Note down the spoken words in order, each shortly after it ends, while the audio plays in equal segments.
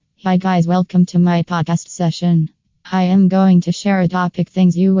Hi guys, welcome to my podcast session. I am going to share a topic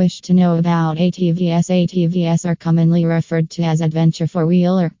things you wish to know about ATVs. ATVs are commonly referred to as adventure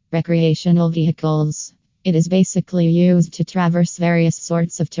four-wheel or recreational vehicles. It is basically used to traverse various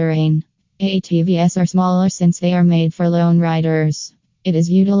sorts of terrain. ATVs are smaller since they are made for lone riders. It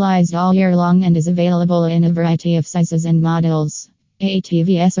is utilized all year long and is available in a variety of sizes and models.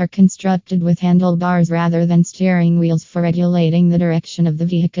 ATVs are constructed with handlebars rather than steering wheels for regulating the direction of the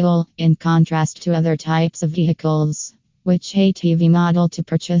vehicle, in contrast to other types of vehicles. Which ATV model to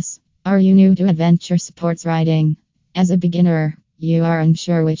purchase? Are you new to adventure sports riding? As a beginner, you are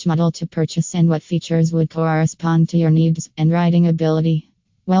unsure which model to purchase and what features would correspond to your needs and riding ability.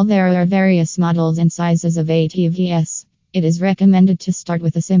 Well, there are various models and sizes of ATVs. It is recommended to start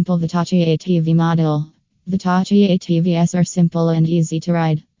with a simple Hitachi ATV model. Hitachi ATVs are simple and easy to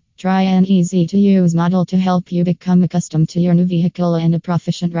ride. Try an easy to use model to help you become accustomed to your new vehicle and a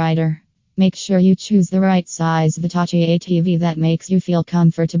proficient rider. Make sure you choose the right size Hitachi ATV that makes you feel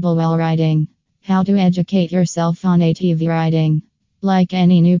comfortable while riding. How to educate yourself on ATV riding? Like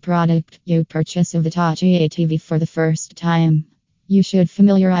any new product, you purchase a Hitachi ATV for the first time. You should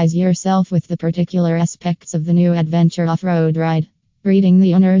familiarize yourself with the particular aspects of the new adventure off-road ride. Reading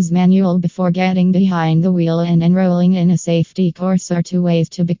the owner's manual before getting behind the wheel and enrolling in a safety course are two ways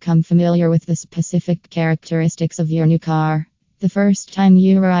to become familiar with the specific characteristics of your new car. The first time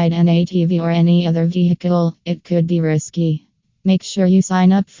you ride an ATV or any other vehicle, it could be risky. Make sure you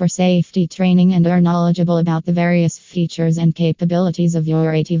sign up for safety training and are knowledgeable about the various features and capabilities of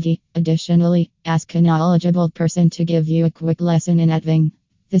your ATV. Additionally, ask a knowledgeable person to give you a quick lesson in ATVing.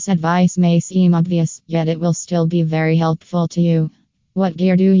 This advice may seem obvious, yet it will still be very helpful to you. What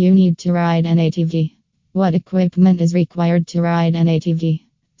gear do you need to ride an ATV? What equipment is required to ride an ATV?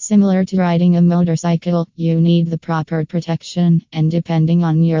 Similar to riding a motorcycle, you need the proper protection, and depending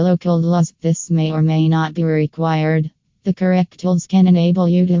on your local laws, this may or may not be required. The correct tools can enable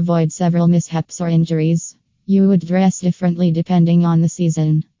you to avoid several mishaps or injuries. You would dress differently depending on the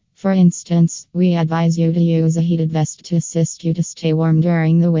season. For instance, we advise you to use a heated vest to assist you to stay warm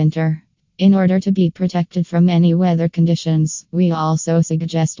during the winter. In order to be protected from any weather conditions, we also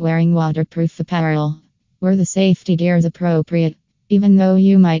suggest wearing waterproof apparel. Were the safety gears appropriate? Even though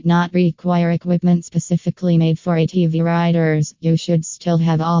you might not require equipment specifically made for ATV riders, you should still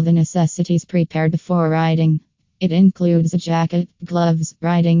have all the necessities prepared before riding. It includes a jacket, gloves,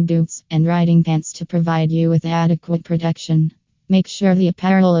 riding boots, and riding pants to provide you with adequate protection. Make sure the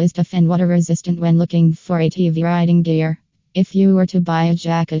apparel is tough and water resistant when looking for ATV riding gear. If you were to buy a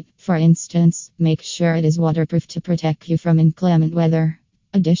jacket, for instance, make sure it is waterproof to protect you from inclement weather.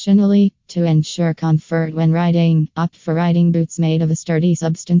 Additionally, to ensure comfort when riding, opt for riding boots made of a sturdy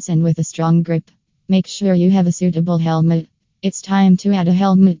substance and with a strong grip. Make sure you have a suitable helmet. It's time to add a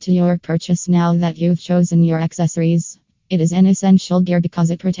helmet to your purchase now that you've chosen your accessories. It is an essential gear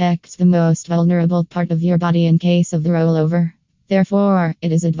because it protects the most vulnerable part of your body in case of the rollover. Therefore,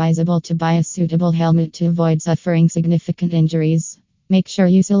 it is advisable to buy a suitable helmet to avoid suffering significant injuries. Make sure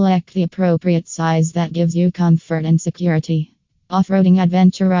you select the appropriate size that gives you comfort and security. Off-roading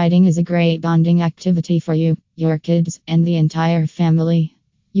adventure riding is a great bonding activity for you, your kids, and the entire family.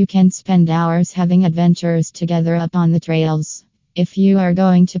 You can spend hours having adventures together up on the trails. If you are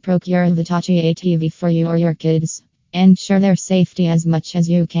going to procure the Hitachi ATV for you or your kids, ensure their safety as much as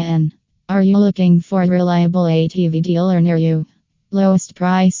you can. Are you looking for a reliable ATV dealer near you? Lowest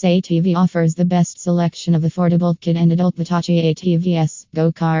Price ATV offers the best selection of affordable kid and adult Hitachi ATVs,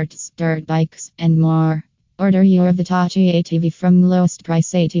 go-karts, dirt bikes, and more. Order your Hitachi ATV from Lowest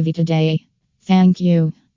Price ATV today. Thank you.